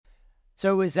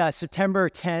So it was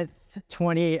September 10th,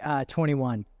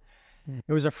 2021.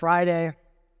 It was a Friday.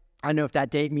 I don't know if that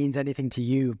date means anything to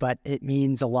you, but it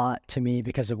means a lot to me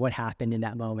because of what happened in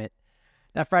that moment.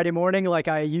 That Friday morning, like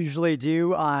I usually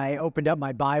do, I opened up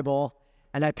my Bible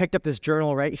and I picked up this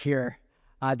journal right here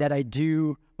that I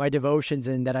do my devotions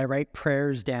in, that I write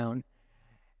prayers down.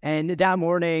 And that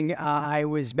morning, I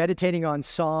was meditating on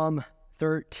Psalm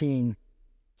 13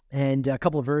 and a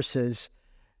couple of verses,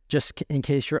 just in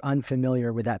case you're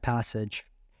unfamiliar with that passage.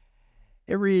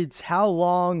 It reads, "How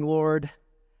long, Lord,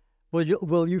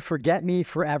 will you forget me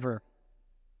forever?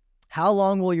 How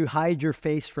long will you hide your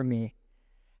face from me?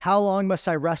 How long must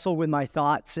I wrestle with my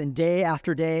thoughts and day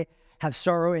after day have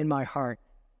sorrow in my heart?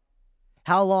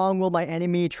 How long will my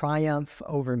enemy triumph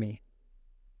over me?"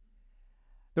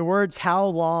 The words, "How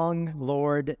long,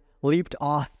 Lord," leaped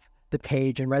off the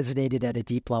page and resonated at a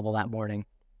deep level that morning.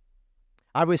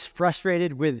 I was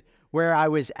frustrated with where I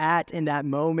was at in that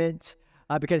moment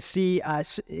because,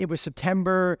 it was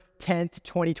September 10th,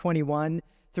 2021.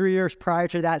 3 years prior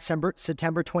to that,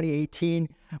 September 2018,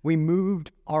 we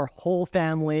moved our whole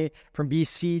family from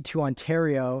BC to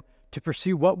Ontario to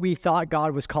pursue what we thought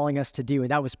God was calling us to do,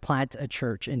 and that was plant a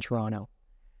church in Toronto.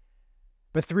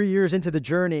 But 3 years into the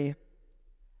journey,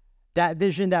 that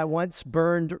vision that once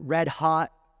burned red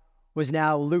hot was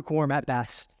now lukewarm at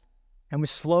best and was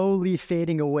slowly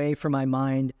fading away from my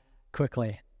mind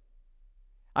quickly.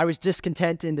 I was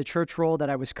discontent in the church role that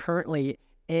I was currently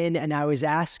in, and I was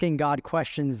asking God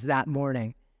questions that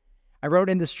morning. I wrote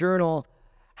in this journal,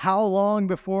 "How long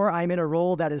before I'm in a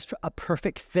role that is a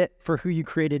perfect fit for who you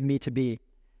created me to be?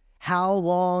 How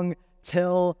long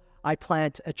till I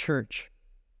plant a church?"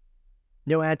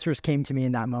 No answers came to me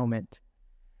in that moment.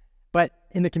 But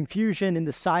in the confusion, in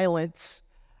the silence,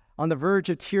 on the verge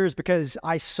of tears, because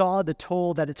I saw the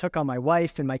toll that it took on my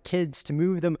wife and my kids to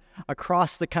move them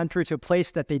across the country to a place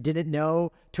that they didn't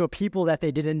know, to a people that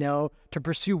they didn't know, to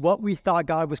pursue what we thought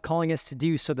God was calling us to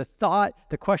do. So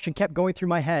the question kept going through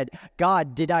my head,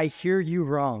 "God, did I hear you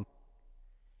wrong?"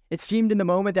 It seemed in the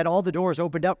moment that all the doors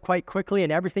opened up quite quickly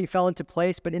and everything fell into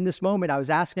place. But in this moment, I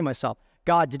was asking myself,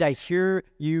 "God, did I hear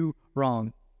you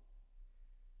wrong?"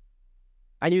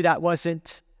 I knew that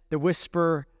wasn't the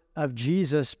whisper of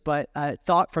Jesus, but a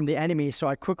thought from the enemy. So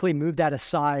I quickly moved that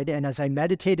aside. And as I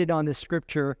meditated on this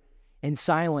scripture in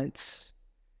silence,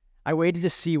 I waited to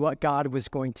see what God was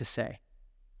going to say.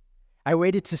 I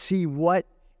waited to see what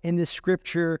in this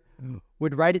scripture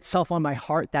would write itself on my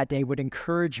heart that day, would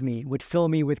encourage me, would fill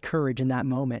me with courage in that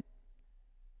moment.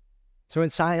 So in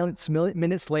silence,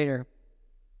 minutes later,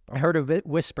 I heard a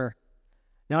whisper,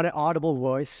 not an audible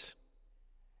voice,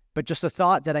 but just a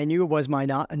thought that I knew was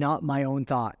not my own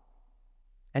thought.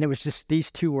 And it was just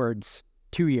these two words,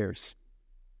 2 years.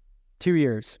 2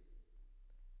 years.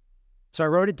 So I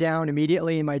wrote it down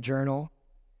immediately in my journal.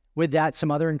 With that,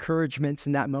 some other encouragements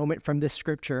in that moment from this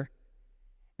scripture.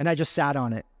 And I just sat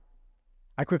on it.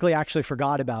 I quickly actually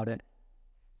forgot about it.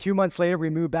 2 months later, we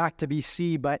moved back to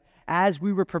BC. But as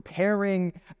we were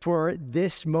preparing for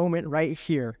this moment right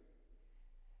here,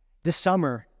 this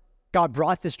summer, God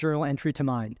brought this journal entry to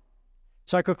mind.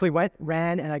 So I quickly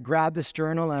ran and I grabbed this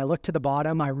journal and I looked to the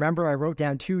bottom. I remember I wrote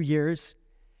down 2 years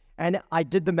and I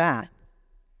did the math.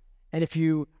 And if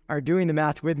you are doing the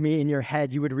math with me in your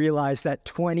head, you would realize that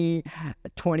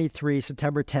 2023,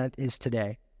 September 10th is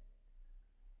today.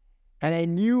 And I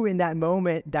knew in that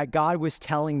moment that God was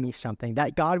telling me something,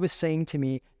 that God was saying to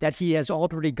me that he has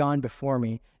already gone before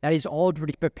me, that he's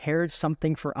already prepared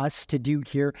something for us to do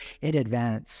here in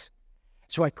advance.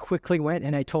 So I quickly went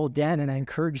and I told Dan and I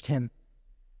encouraged him.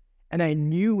 And I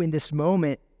knew in this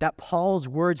moment that Paul's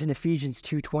words in Ephesians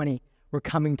 2:20 were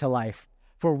coming to life.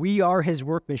 "For we are his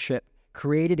workmanship,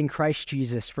 created in Christ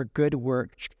Jesus for good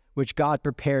works, which God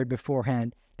prepared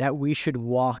beforehand, that we should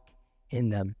walk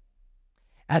in them."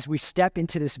 As we step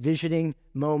into this visioning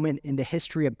moment in the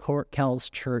history of Port Kells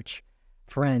Church,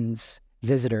 friends,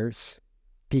 visitors,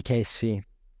 PKC,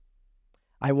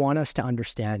 I want us to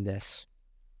understand this.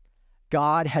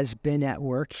 God has been at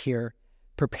work here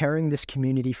preparing this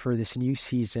community for this new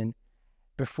season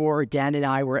before Dan and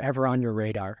I were ever on your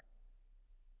radar,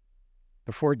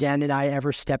 before Dan and I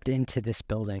ever stepped into this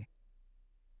building.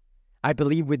 I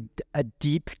believe with a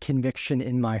deep conviction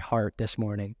in my heart this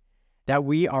morning that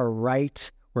we are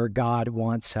right where God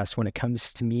wants us when it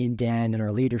comes to me and Dan and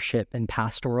our leadership and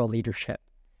pastoral leadership.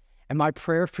 And my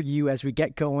prayer for you as we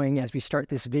get going, as we start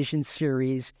this vision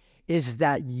series, is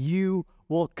that you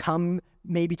will come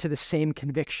maybe to the same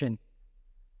conviction,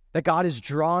 that God is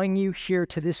drawing you here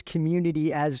to this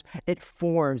community as it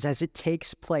forms, as it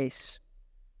takes place.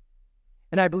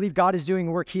 And I believe God is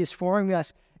doing work. He is forming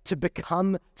us to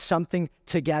become something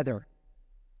together.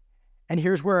 And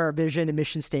here's where our vision and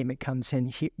mission statement comes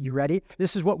in. You ready?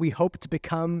 This is what we hope to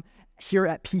become here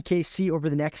at PKC over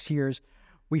the next years.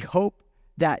 We hope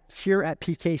that here at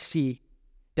PKC,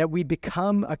 that we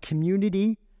become a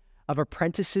community of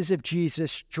apprentices of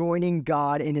Jesus, joining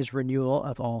God in his renewal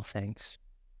of all things.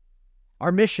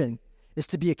 Our mission is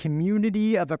to be a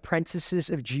community of apprentices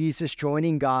of Jesus,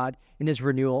 joining God in his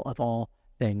renewal of all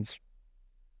things.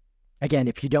 Again,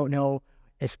 if you don't know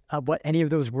what any of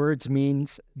those words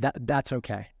means, that's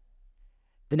okay.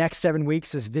 The next 7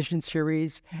 weeks, this vision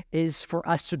series is for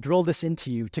us to drill this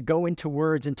into you, to go into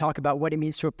words and talk about what it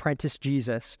means to apprentice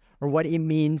Jesus, or what it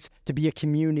means to be a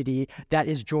community that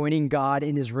is joining God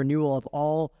in his renewal of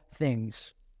all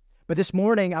things. But this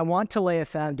morning, I want to lay a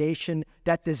foundation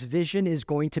that this vision is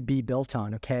going to be built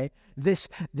on, okay? This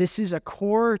is a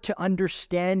core to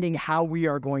understanding how we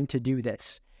are going to do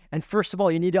this. And first of all,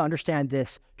 you need to understand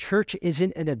this. Church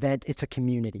isn't an event, it's a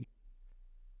community.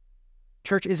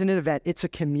 Church isn't an event, it's a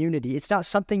community. It's not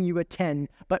something you attend,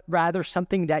 but rather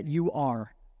something that you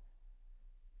are.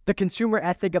 The consumer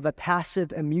ethic of a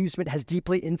passive amusement has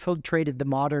deeply infiltrated the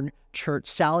modern church.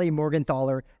 Sally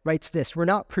Morgenthaler writes this: "We're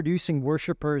not producing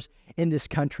worshipers in this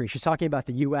country." She's talking about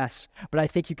the U.S., but I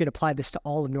think you can apply this to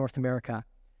all of North America.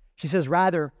 She says,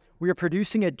 "Rather, we are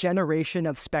producing a generation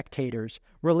of spectators,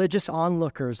 religious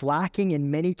onlookers, lacking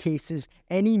in many cases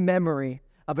any memory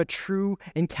of a true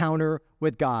encounter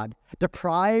with God,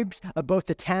 deprived of both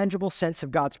the tangible sense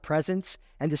of God's presence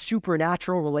and the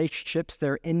supernatural relationships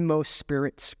their inmost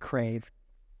spirits crave."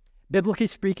 Biblically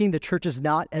speaking, the church is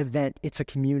not an event, it's a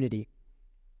community.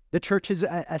 The church is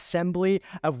an assembly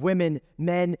of women,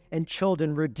 men, and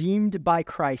children redeemed by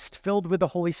Christ, filled with the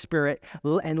Holy Spirit,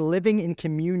 and living in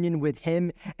communion with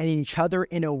him and each other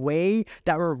in a way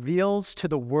that reveals to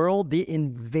the world the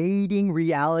invading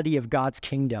reality of God's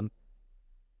kingdom.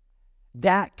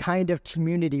 That kind of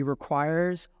community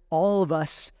requires all of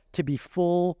us to be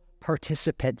full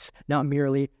participants, not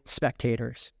merely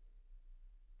spectators.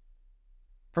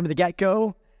 From the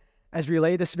get-go, as we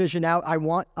lay this vision out, I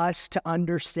want us to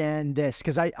understand this,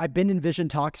 because I've been in vision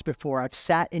talks before. I've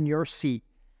sat in your seat,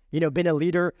 been a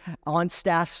leader on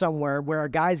staff somewhere where a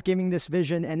guy's giving this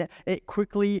vision and it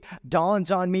quickly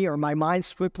dawns on me, or my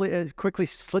mind quickly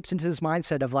slips into this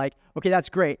mindset of like, okay, that's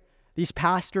great. These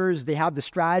pastors, they have the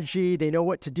strategy, they know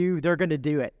what to do, they're going to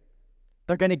do it.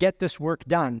 They're going to get this work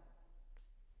done.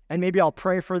 And maybe I'll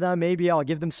pray for them, maybe I'll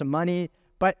give them some money,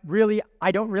 but really,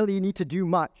 I don't really need to do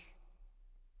much.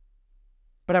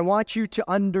 But I want you to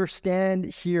understand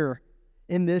here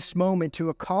in this moment, to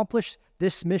accomplish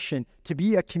this mission, to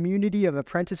be a community of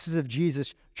apprentices of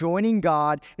Jesus, joining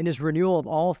God in his renewal of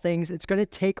all things, it's going to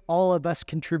take all of us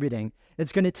contributing.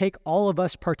 It's going to take all of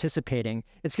us participating.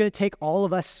 It's going to take all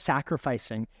of us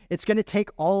sacrificing. It's going to take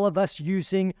all of us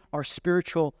using our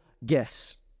spiritual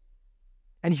gifts.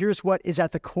 And here's what is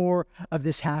at the core of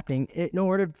this happening. In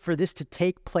order for this to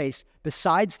take place,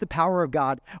 besides the power of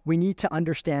God, we need to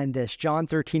understand this. John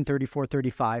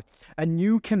 13:34-35. "A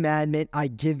new commandment I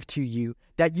give to you,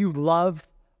 that you love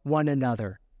one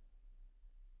another,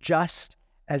 just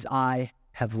as I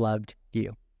have loved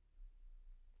you.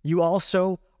 You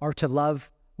also are to love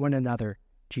one another,"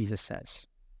 Jesus says.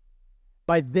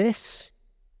 "By this,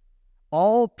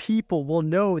 all people will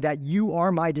know that you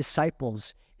are my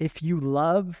disciples, if you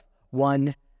love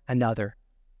one another."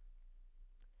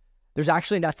 There's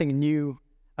actually nothing new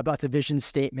about the vision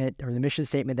statement or the mission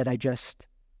statement that I just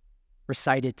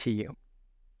recited to you.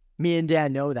 Me and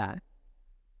Dan know that.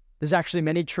 There's actually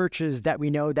many churches that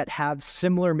we know that have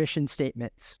similar mission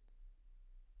statements.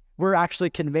 We're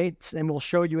actually convinced, and we'll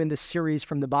show you in this series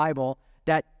from the Bible,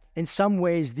 that in some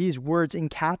ways these words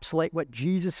encapsulate what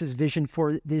Jesus' vision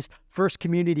for this first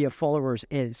community of followers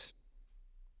is.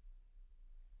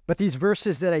 But these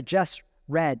verses that I just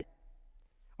read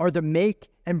are the make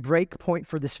and break point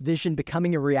for this vision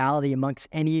becoming a reality amongst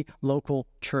any local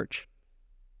church.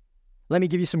 Let me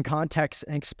give you some context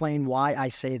and explain why I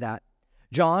say that.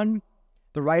 John,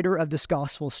 the writer of this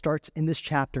gospel, starts in this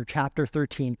chapter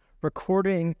 13,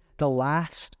 recording the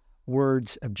last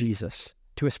words of Jesus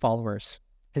to his followers,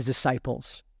 his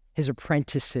disciples, his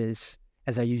apprentices,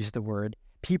 as I use the word,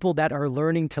 people that are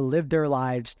learning to live their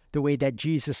lives the way that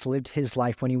Jesus lived his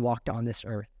life when he walked on this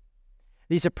earth.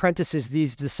 These apprentices,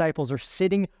 these disciples, are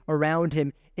sitting around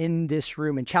him in this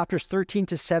room. And chapters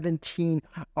 13-17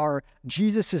 are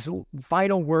Jesus'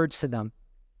 final words to them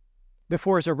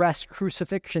before his arrest,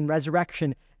 crucifixion,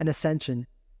 resurrection, and ascension.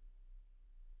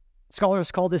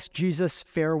 Scholars call this Jesus'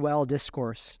 farewell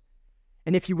discourse.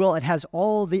 And if you will, it has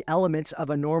all the elements of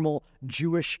a normal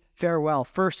Jewish farewell.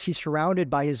 First, he's surrounded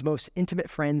by his most intimate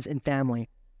friends and family.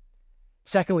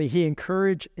 Secondly, he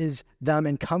encourages them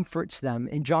and comforts them.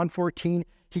 In John 14,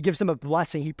 he gives them a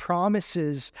blessing. He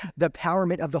promises the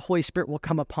empowerment of the Holy Spirit will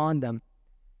come upon them.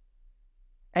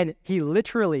 And he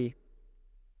literally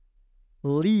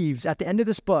leaves, at the end of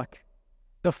this book,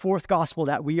 the fourth gospel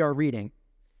that we are reading.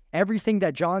 Everything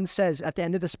that John says at the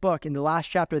end of this book, in the last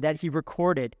chapter, that he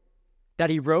recorded, that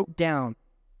he wrote down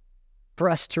for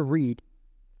us to read.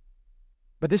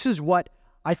 But this is what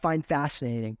I find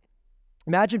fascinating.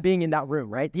 Imagine being in that room,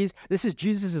 right? This is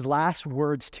Jesus' last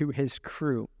words to his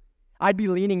crew. I'd be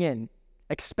leaning in,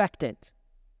 expectant,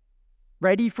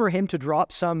 ready for him to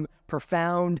drop some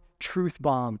profound truth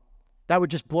bomb that would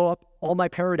just blow up all my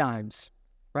paradigms,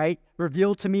 right?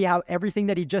 Reveal to me how everything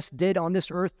that he just did on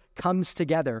this earth comes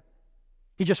together.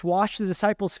 He just washed the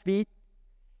disciples' feet.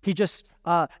 He just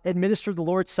administered the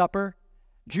Lord's Supper.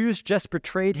 Judas just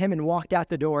betrayed him and walked out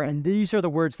the door. And these are the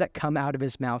words that come out of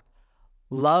his mouth.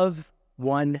 Love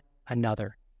one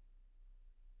another.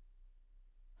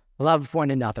 Love one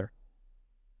another.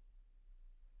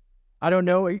 I don't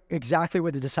know exactly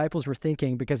what the disciples were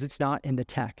thinking because it's not in the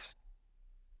text.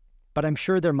 But I'm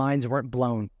sure their minds weren't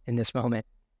blown in this moment.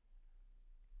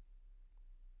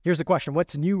 Here's the question.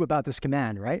 What's new about this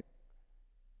command, right?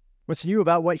 What's new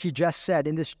about what he just said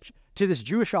to this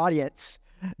Jewish audience?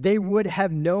 They would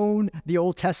have known the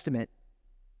Old Testament.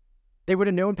 They would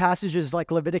have known passages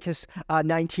like Leviticus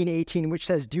 19:18, which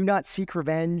says, "Do not seek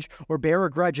revenge or bear a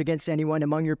grudge against anyone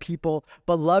among your people,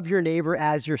 but love your neighbor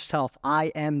as yourself. I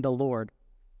am the Lord."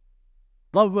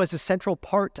 Love was a central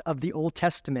part of the Old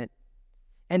Testament.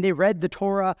 And they read the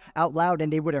Torah out loud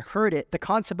and they would have heard it. The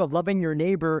concept of loving your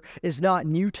neighbor is not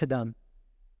new to them.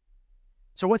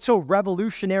 So what's so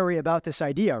revolutionary about this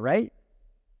idea, right?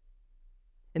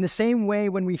 In the same way,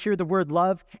 when we hear the word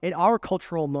love in our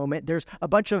cultural moment, there's a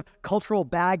bunch of cultural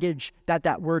baggage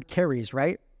that word carries,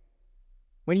 right?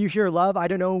 When you hear love, I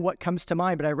don't know what comes to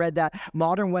mind, but I read that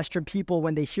modern Western people,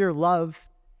 when they hear love,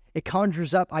 it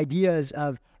conjures up ideas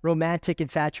of romantic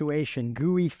infatuation,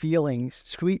 gooey feelings,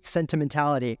 sweet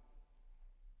sentimentality.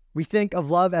 We think of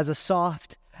love as a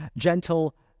soft,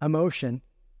 gentle emotion.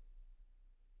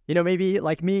 You know, maybe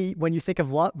like me, when you think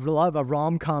of love, a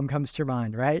rom-com comes to your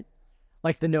mind, right?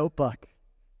 Like The Notebook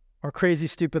or Crazy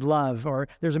Stupid Love, or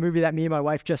there's a movie that me and my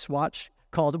wife just watched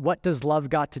called What Does Love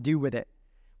Got to Do With It,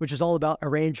 which is all about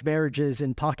arranged marriages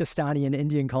in Pakistani and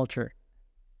Indian culture.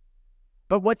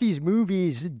 But what these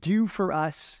movies do for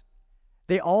us,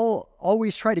 they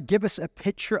always try to give us a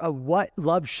picture of what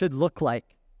love should look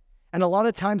like. And a lot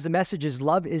of times the message is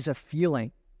love is a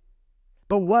feeling.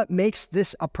 But what makes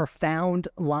this a profound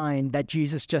line that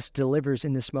Jesus just delivers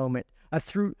in this moment, a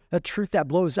truth that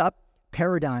blows up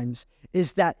paradigms,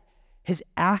 is that his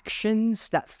actions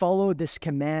that followed this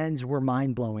commands were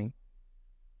mind-blowing.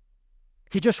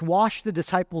 He just washed the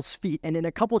disciples' feet, and in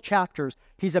a couple chapters,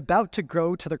 he's about to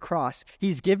go to the cross.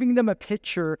 He's giving them a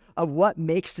picture of what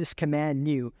makes this command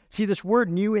new. See, this word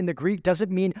new in the Greek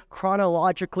doesn't mean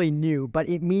chronologically new, but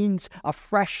it means a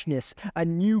freshness, a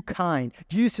new kind.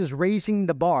 Jesus is raising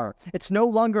the bar. It's no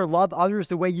longer love others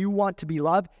the way you want to be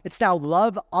loved. It's now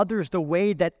love others the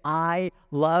way that I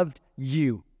loved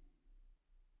you.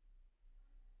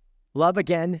 Love,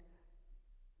 again,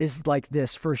 is like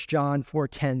this. 1 John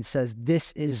 4:10 says,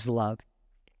 "This is love.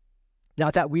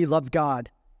 Not that we loved God,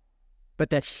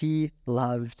 but that he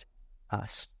loved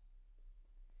us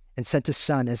and sent his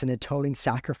son as an atoning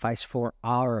sacrifice for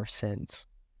our sins."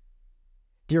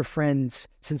 Dear friends,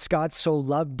 since God so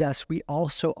loved us, we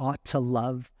also ought to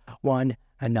love one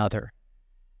another.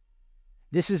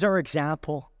 This is our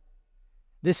example.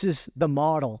 This is the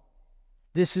model.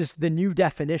 This is the new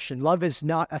definition. Love is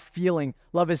not a feeling.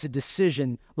 Love is a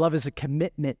decision. Love is a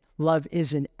commitment. Love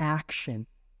is an action.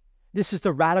 This is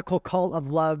the radical call of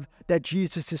love that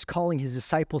Jesus is calling his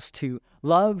disciples to.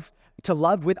 To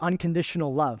love with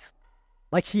unconditional love,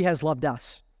 like he has loved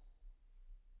us.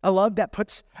 A love that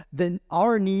puts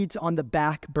our needs on the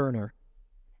back burner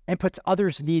and puts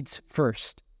others' needs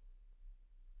first.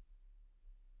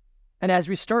 And as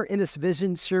we start in this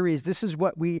vision series, this is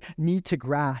what we need to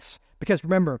grasp. Because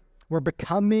remember, we're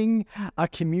becoming a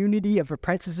community of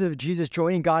apprentices of Jesus,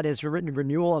 joining God as a written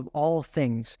renewal of all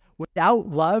things. Without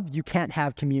love, you can't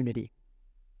have community.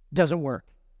 It doesn't work.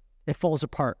 It falls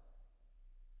apart.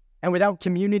 And without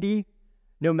community,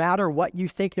 no matter what you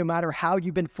think, no matter how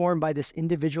you've been formed by this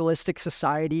individualistic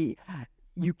society,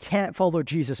 you can't follow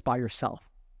Jesus by yourself.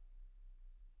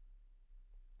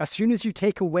 As soon as you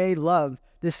take away love,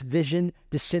 this vision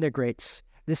disintegrates.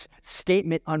 this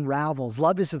statement unravels.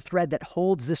 Love is the thread that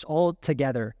holds this all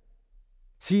together.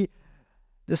 See,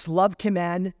 this love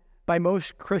command by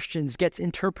most Christians gets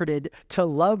interpreted to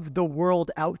love the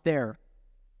world out there.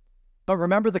 But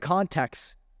remember the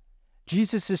context.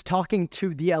 Jesus is talking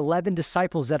to the 11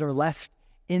 disciples that are left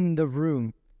in the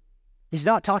room. He's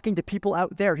not talking to people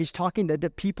out there. He's talking to the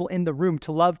people in the room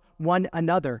to love one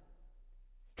another.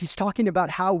 He's talking about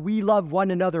how we love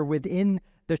one another within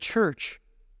the church.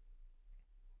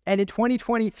 And in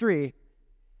 2023,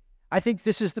 I think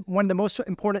this is one of the most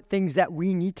important things that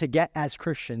we need to get as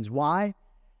Christians. Why?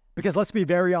 Because let's be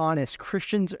very honest,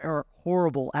 Christians are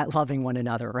horrible at loving one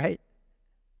another, right?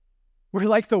 We're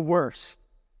like the worst.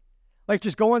 Like,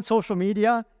 just go on social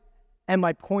media and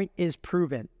my point is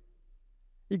proven.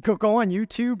 You could go on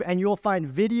YouTube and you'll find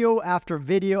video after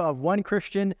video of one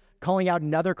Christian calling out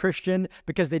another Christian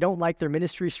because they don't like their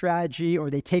ministry strategy, or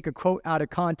they take a quote out of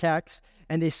context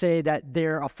and they say that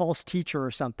they're a false teacher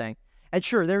or something. And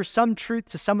sure, there's some truth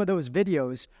to some of those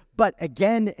videos, but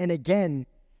again and again,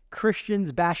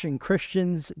 Christians bashing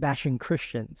Christians, bashing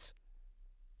Christians.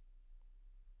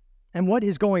 And what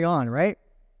is going on, right?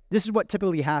 This is what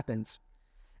typically happens.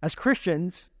 As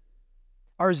Christians,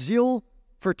 our zeal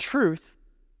for truth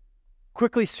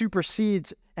quickly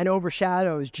supersedes and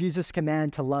overshadows Jesus'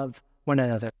 command to love one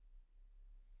another.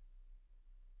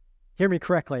 Hear me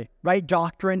correctly. Right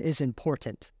doctrine is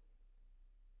important.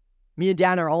 Me and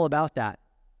Dan are all about that.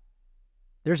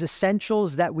 There's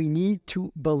essentials that we need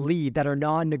to believe that are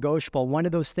non-negotiable. One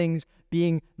of those things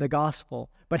being the gospel.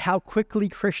 But how quickly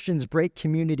Christians break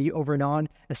community over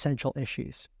non-essential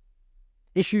issues.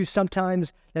 Issues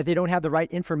sometimes that they don't have the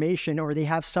right information, or they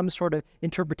have some sort of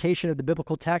interpretation of the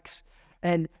biblical text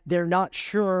and they're not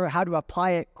sure how to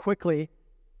apply it quickly,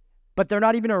 but they're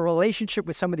not even in a relationship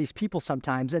with some of these people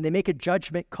sometimes, and they make a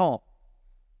judgment call.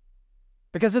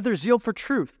 Because of their zeal for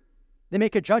truth, they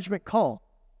make a judgment call.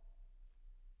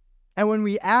 And when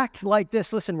we act like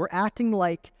this, listen, we're acting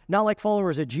like, not like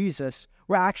followers of Jesus,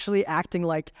 we're actually acting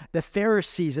like the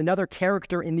Pharisees, another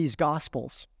character in these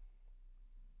Gospels.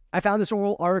 I found this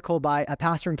oral article by a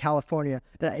pastor in California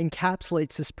that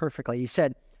encapsulates this perfectly. He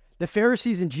said, the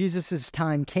Pharisees in Jesus'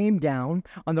 time came down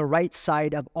on the right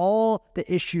side of all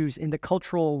the issues in the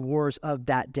cultural wars of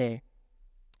that day.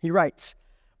 He writes,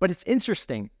 but it's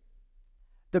interesting.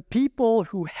 The people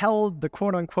who held the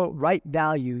quote-unquote right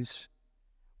values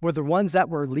were the ones that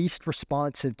were least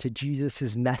responsive to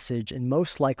Jesus' message and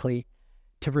most likely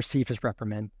to receive his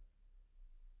reprimand.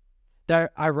 The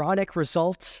ironic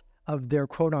result of their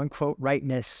quote-unquote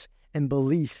rightness and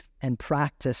belief and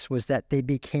practice was that they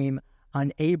became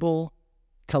unable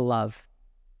to love.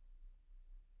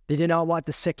 They did not want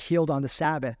the sick healed on the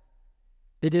Sabbath.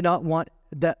 They did not want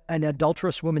an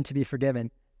adulterous woman to be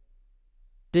forgiven.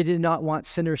 They did not want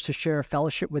sinners to share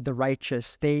fellowship with the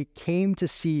righteous. They came to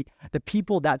see the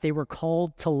people that they were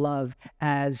called to love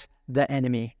as the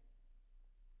enemy.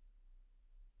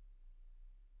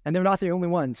 And they're not the only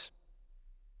ones.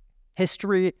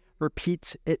 History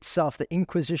repeats itself. The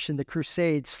Inquisition, the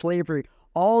Crusades, slavery,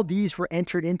 all these were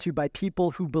entered into by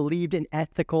people who believed in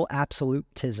ethical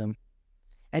absolutism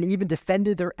and even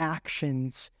defended their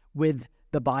actions with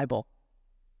the Bible.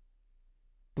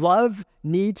 Love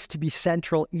needs to be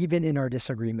central even in our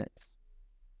disagreements.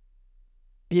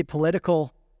 Be it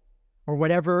political or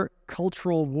whatever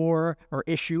cultural war or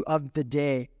issue of the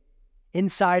day,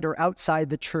 inside or outside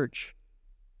the church.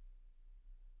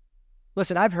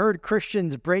 Listen, I've heard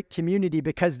Christians break community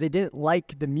because they didn't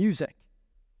like the music.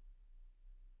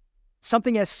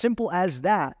 Something as simple as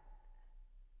that.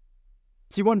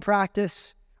 See, one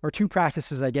practice, or two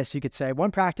practices, I guess you could say.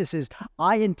 One practice is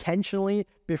I intentionally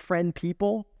befriend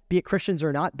people, be it Christians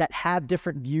or not, that have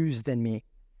different views than me.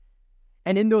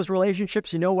 And in those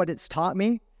relationships, you know what it's taught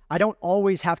me? I don't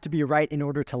always have to be right in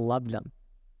order to love them.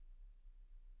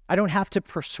 I don't have to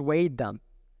persuade them.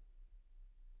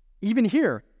 Even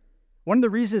here, one of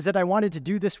the reasons that I wanted to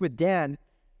do this with Dan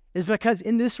is because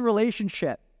in this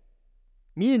relationship,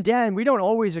 me and Dan, we don't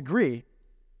always agree,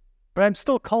 but I'm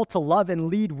still called to love and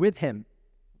lead with him.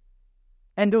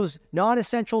 And those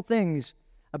non-essential things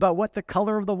about what the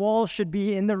color of the wall should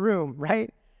be in the room,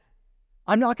 right?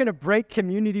 I'm not going to break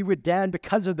community with Dan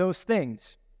because of those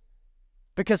things,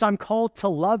 because I'm called to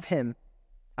love him.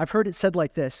 I've heard it said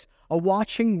like this: a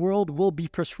watching world will be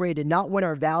persuaded, not when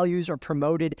our values are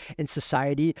promoted in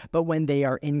society, but when they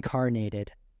are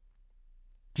incarnated.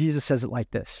 Jesus says it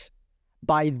like this: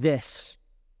 by this,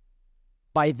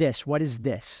 what is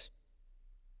this?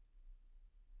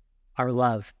 Our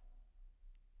love.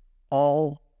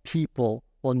 All people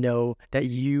will know that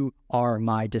you are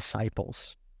my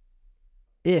disciples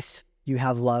if you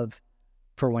have love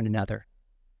for one another.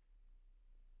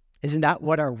 Isn't that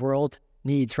what our world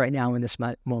needs right now in this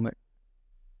moment?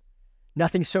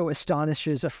 Nothing so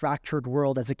astonishes a fractured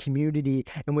world as a community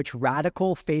in which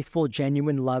radical, faithful,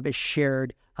 genuine love is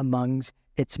shared amongst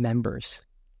its members.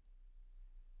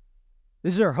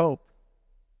 This is our hope.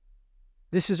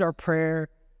 This is our prayer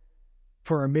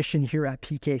for our mission here at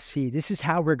PKC. This is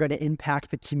how we're going to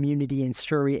impact the community in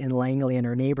Surrey and Langley and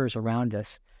our neighbors around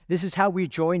us. This is how we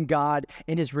join God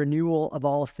in his renewal of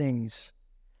all things.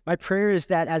 My prayer is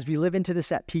that as we live into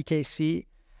this at PKC,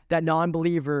 that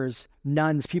non-believers,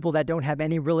 nuns, people that don't have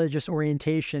any religious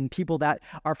orientation, people that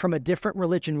are from a different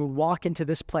religion would walk into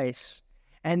this place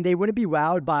and they wouldn't be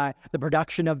wowed by the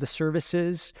production of the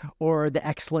services or the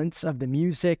excellence of the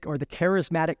music or the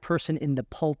charismatic person in the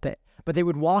pulpit, but they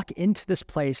would walk into this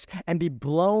place and be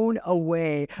blown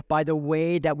away by the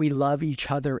way that we love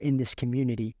each other in this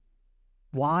community.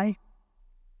 Why?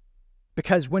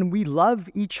 Because when we love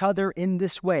each other in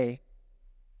this way,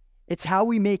 it's how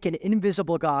we make an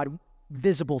invisible God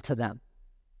visible to them.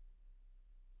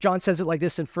 John says it like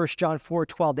this in 1 John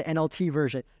 4:12, the NLT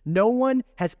version. No one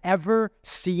has ever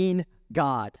seen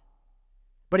God.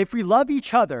 But if we love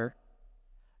each other,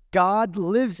 God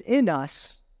lives in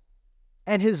us,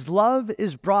 and his love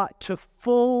is brought to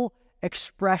full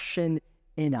expression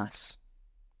in us.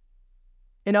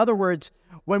 In other words,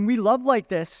 when we love like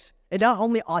this, it not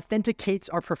only authenticates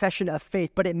our profession of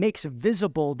faith, but it makes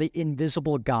visible the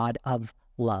invisible God of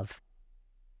love.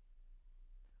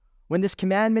 When this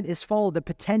commandment is followed, the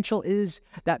potential is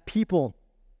that people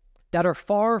that are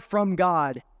far from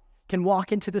God can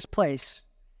walk into this place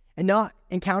and not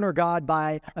encounter God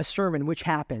by a sermon, which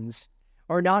happens,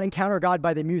 or not encounter God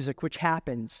by the music, which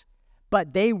happens,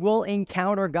 but they will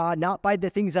encounter God not by the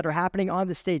things that are happening on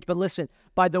the stage, but listen,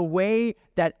 by the way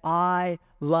that I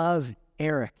love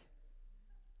Eric,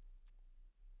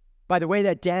 by the way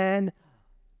that Dan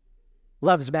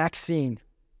loves Maxine,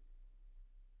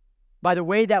 by the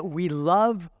way that we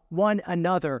love one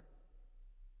another,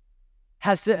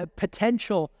 has the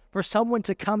potential for someone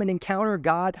to come and encounter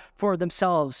God for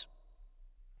themselves.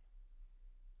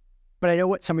 But I know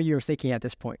what some of you are thinking at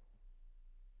this point,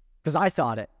 because I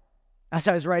thought it as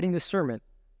I was writing this sermon.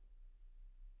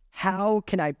 How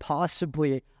can I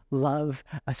possibly love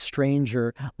a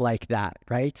stranger like that,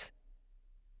 right?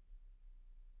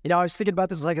 You know, I was thinking about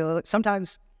this, like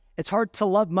sometimes it's hard to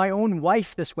love my own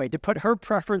wife this way, to put her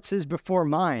preferences before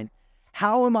mine.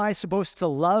 How am I supposed to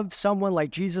love someone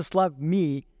like Jesus loved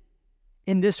me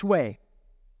in this way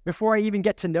before I even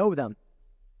get to know them?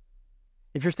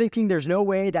 If you're thinking there's no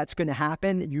way that's going to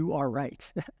happen, you are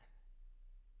right.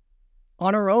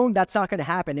 On our own, that's not going to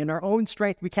happen. In our own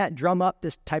strength, we can't drum up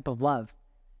this type of love.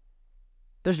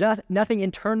 There's nothing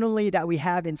internally that we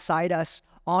have inside us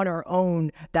on our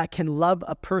own that can love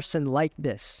a person like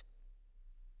this.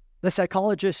 The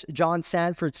psychologist John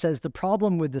Sanford says the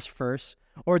problem with this verse,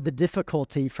 or the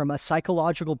difficulty from a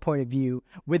psychological point of view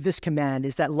with this command,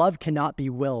 is that love cannot be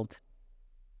willed.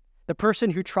 The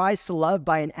person who tries to love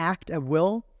by an act of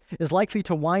will is likely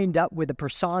to wind up with a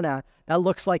persona that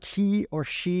looks like he or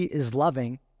she is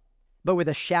loving, but with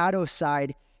a shadow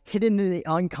side hidden in the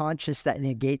unconscious that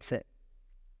negates it.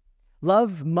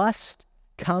 Love must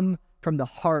come from the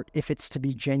heart if it's to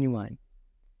be genuine.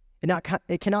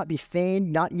 It cannot be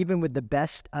feigned, not even with the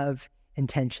best of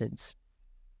intentions.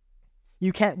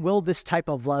 You can't will this type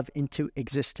of love into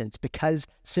existence because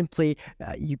simply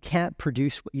you can't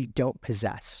produce what you don't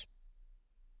possess.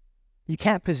 You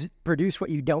can't produce what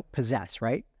you don't possess,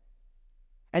 right?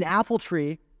 An apple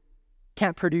tree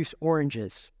can't produce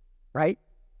oranges, right?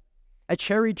 A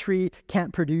cherry tree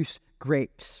can't produce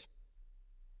grapes.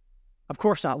 Of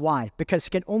course not. Why? Because it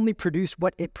can only produce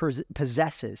what it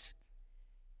possesses.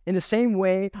 In the same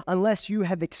way, unless you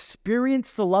have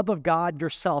experienced the love of God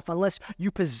yourself, unless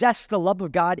you possess the love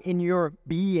of God in your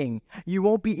being, you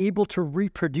won't be able to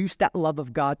reproduce that love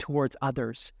of God towards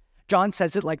others. John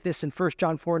says it like this in 1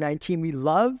 John 4:19, we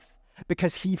love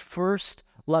because he first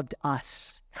loved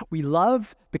us. We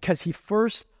love because he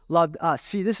first loved us.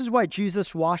 See, this is why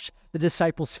Jesus washed the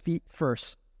disciples' feet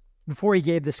first, before he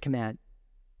gave this command,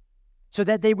 so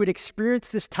that they would experience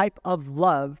this type of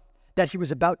love that he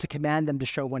was about to command them to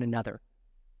show one another.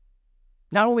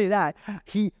 Not only that,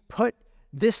 he put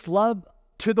this love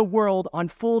to the world on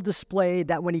full display,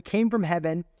 that when he came from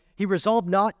heaven, he resolved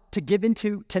not to give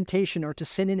into temptation or to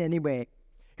sin in any way.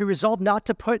 He resolved not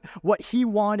to put what he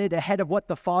wanted ahead of what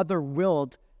the Father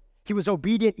willed. He was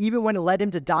obedient even when it led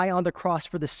him to die on the cross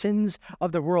for the sins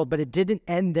of the world, but it didn't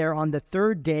end there. On the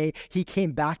third day, he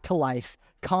came back to life,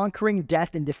 conquering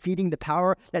death and defeating the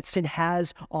power that sin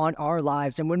has on our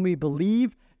lives. And when we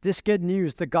believe this good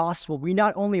news, the gospel, we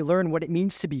not only learn what it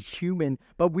means to be human,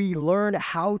 but we learn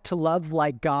how to love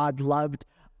like God loved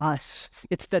us.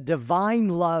 It's the divine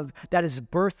love that is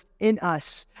birthed in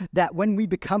us, that when we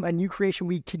become a new creation,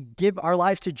 we can give our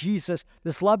lives to Jesus.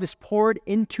 This love is poured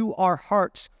into our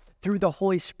hearts through the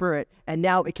Holy Spirit, and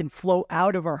now it can flow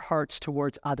out of our hearts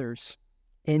towards others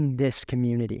in this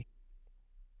community.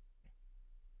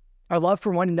 Our love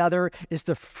for one another is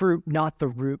the fruit, not the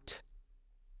root.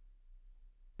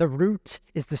 The root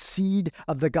is the seed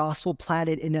of the gospel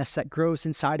planted in us that grows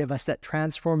inside of us, that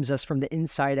transforms us from the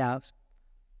inside out.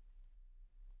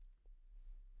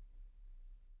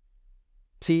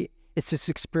 See, it's this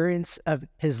experience of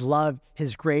his love,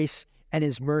 his grace, and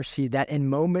his mercy that in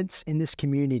moments in this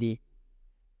community,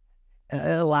 it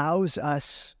allows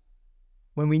us,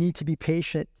 when we need to be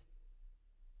patient,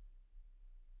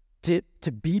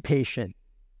 to be patient,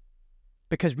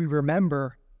 because we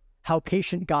remember how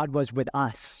patient God was with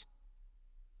us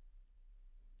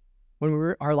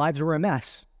when our lives were a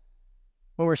mess,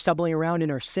 when we're stumbling around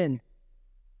in our sin,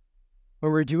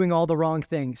 when we're doing all the wrong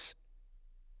things.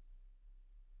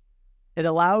 It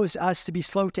allows us to be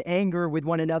slow to anger with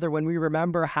one another when we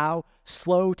remember how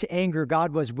slow to anger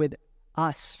God was with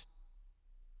us.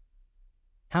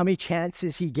 How many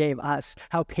chances he gave us,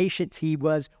 how patient he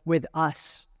was with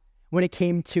us when it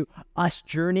came to us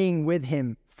journeying with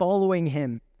him, following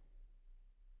him.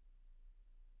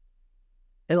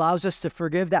 It allows us to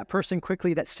forgive that person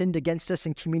quickly that sinned against us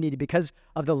in community because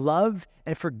of the love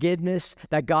and forgiveness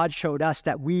that God showed us,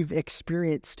 that we've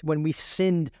experienced when we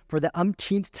sinned for the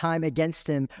umpteenth time against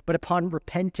him. But upon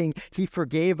repenting, he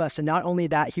forgave us. And not only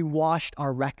that, he washed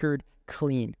our record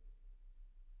clean.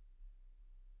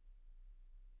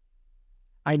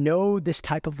 I know this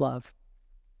type of love.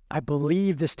 I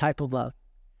believe this type of love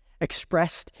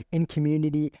expressed in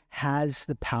community has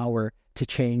the power to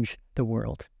change the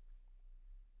world.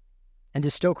 And to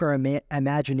stoke our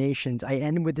imaginations, I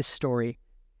end with this story,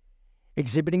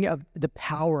 exhibiting of the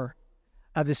power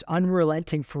of this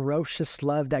unrelenting, ferocious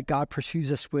love that God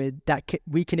pursues us with, that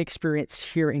we can experience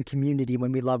here in community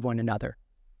when we love one another.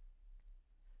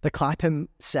 The Clapham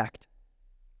sect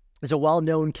is a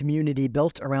well-known community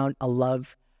built around a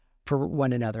love for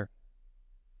one another.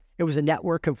 It was a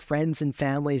network of friends and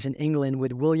families in England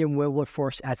with William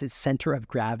Wilberforce as its center of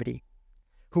gravity,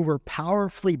 who were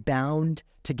powerfully bound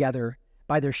together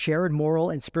by their shared moral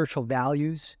and spiritual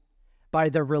values, by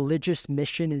their religious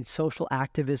mission and social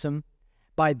activism,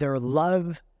 by their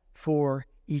love for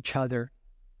each other.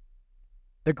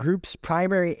 The group's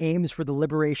primary aims were the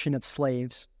liberation of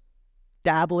slaves, the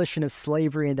abolition of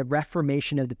slavery, and the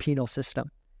reformation of the penal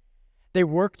system. They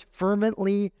worked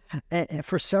fervently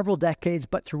for several decades,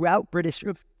 both throughout British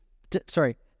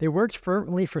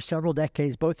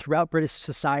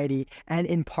society and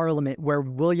in Parliament, where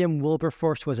William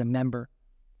Wilberforce was a member.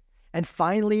 And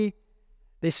finally,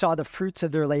 they saw the fruits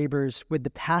of their labors with the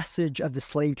passage of the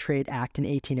Slave Trade Act in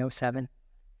 1807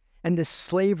 and the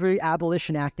Slavery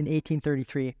Abolition Act in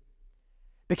 1833.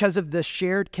 Because of the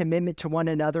shared commitment to one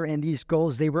another and these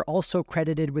goals, they were also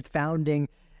credited with founding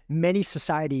many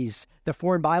societies: the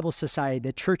Foreign Bible Society,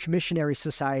 the Church Missionary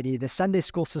Society, the Sunday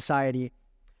School Society.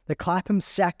 The Clapham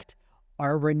sect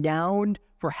are renowned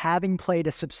for having played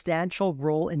a substantial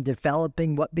role in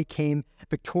developing what became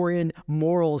Victorian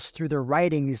morals through their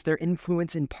writings, their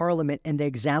influence in Parliament, and the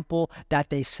example that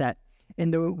they set.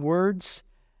 In the words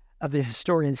of the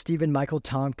historian Stephen Michael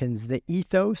Tompkins, the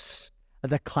ethos of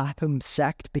the Clapham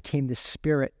sect became the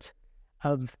spirit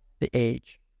of the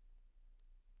age.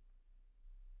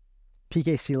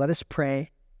 PKC, let us pray.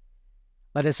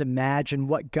 Let us imagine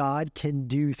what God can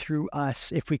do through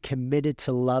us if we committed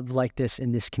to love like this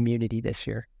in this community this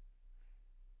year.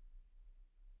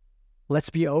 Let's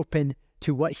be open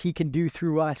to what he can do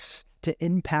through us to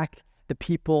impact the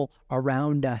people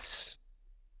around us.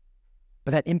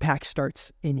 But that impact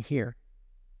starts in here.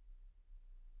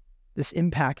 This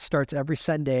impact starts every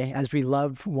Sunday as we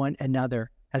love one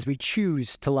another, as we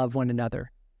choose to love one another,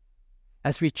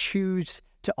 as we choose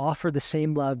to offer the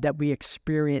same love that we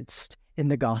experienced in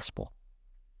the gospel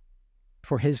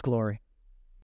for his glory.